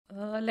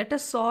Let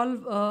us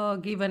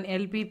solve given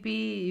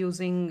LPP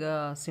using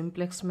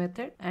simplex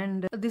method,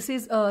 and this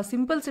is a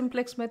simple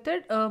simplex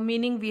method,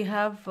 meaning we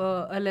have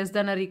a less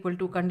than or equal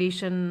to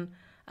condition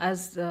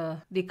as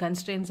the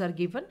constraints are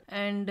given,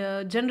 and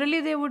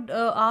generally they would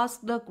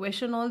ask the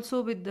question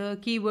also with the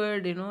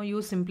keyword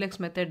use simplex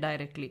method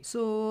directly.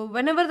 So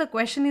whenever the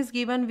question is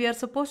given, we are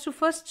supposed to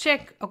first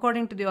check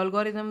according to the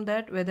algorithm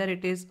that whether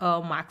it is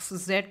a max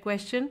z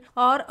question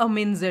or a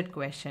min z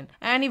question,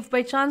 and if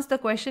by chance the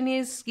question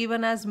is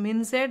given as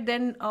min z,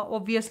 then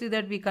obviously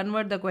that we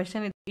convert the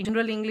question in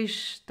general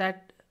English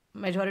that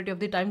majority of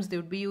the times they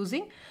would be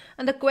using.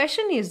 And the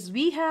question is,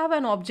 we have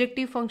an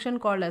objective function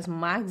called as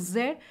max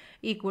z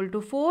equal to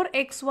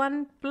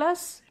 4x1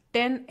 plus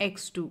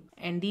 10x2,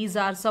 and these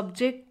are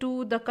subject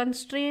to the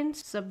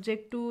constraints.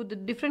 Subject to the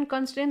different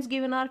constraints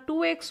given are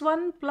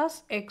 2x1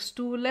 plus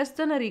x2 less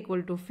than or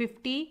equal to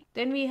 50.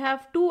 Then we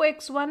have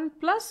 2x1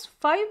 plus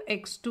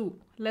 5x2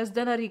 less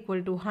than or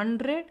equal to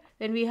 100.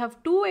 Then we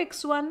have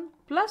 2x1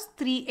 plus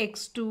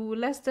 3x2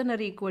 less than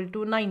or equal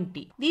to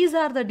 90. These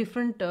are the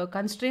different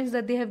constraints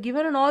that they have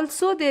given, and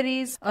also there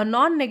is a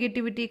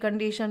non-negativity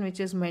condition which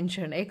is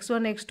mentioned.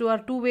 x1, x2 are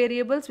two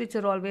variables which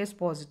are always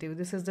positive.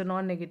 This is the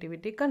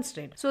non-negativity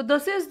constraint. So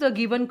this is the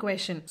given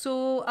question.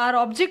 So our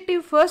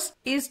objective first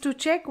is to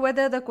check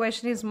whether the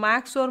question is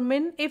max or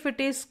min. If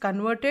it is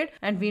converted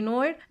and we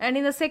know it, and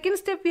in the second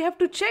step we have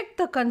to check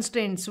the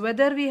constraints,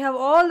 whether we have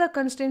all the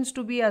constraints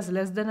to be as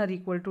less than or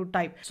equal to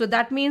type. So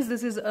that means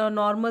this is a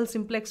normal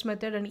simplex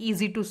method and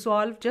easy to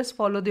solve. Just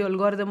follow the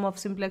algorithm of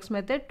simplex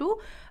method to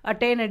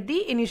attain at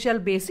the initial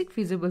basic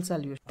feasible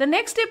solution. The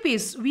next step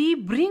is we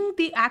bring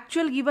the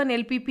actual given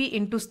LPP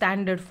into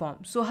standard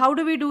form. So how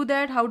do we do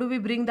that? How do we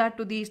bring that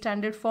to the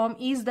standard form?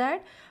 Is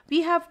that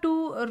we have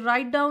to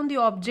write down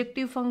the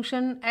objective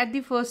function at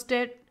the first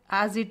step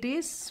as it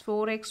is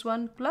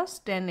 4x1 plus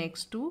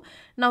 10x2.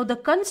 Now the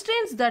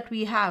constraints that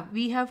we have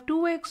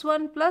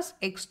 2x1 plus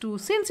x2.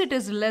 Since it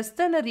is less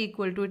than or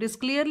equal to, it is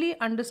clearly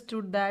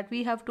understood that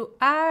we have to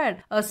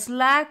add a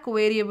slack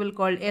variable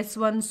called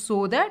s1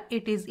 so that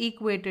it is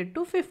equated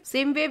to 50.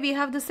 Same way we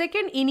have the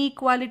second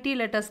inequality.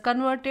 Let us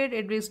convert it.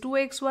 It is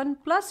 2x1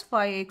 plus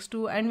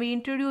 5x2, and we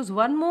introduce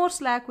one more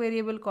slack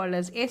variable called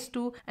as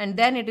s2, and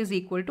then it is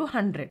equal to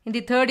 100. In the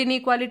third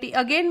inequality,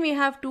 again we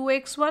have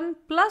 2x1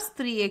 plus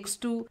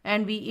 3x2,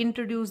 and we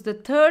introduce the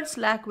third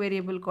slack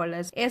variable called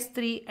as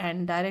s3,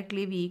 and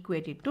directly we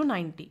equate it to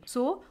 90.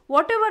 So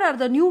whatever are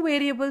the new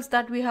variables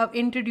that we have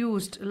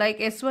introduced, like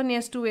s1,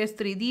 s2,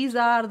 s3, these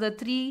are the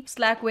three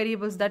slack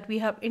variables that we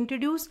have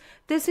introduced.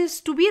 This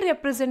is to be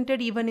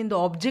represented even in the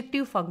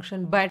objective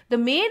function, but the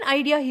main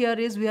idea here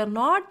is we are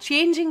not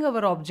changing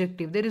our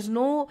objective. There is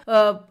no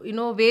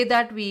way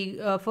that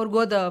we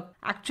forgo the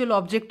actual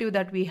objective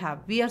that we have.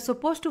 We are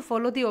supposed to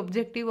follow the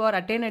objective or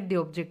attain at the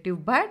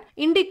objective, but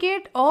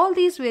indicate all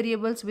these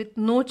variables with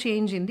no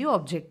change in the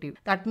objective.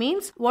 That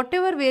means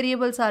whatever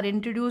variables are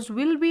introduced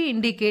will be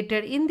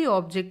indicated in the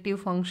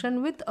objective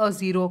function with a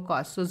zero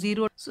cost.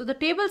 So the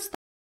table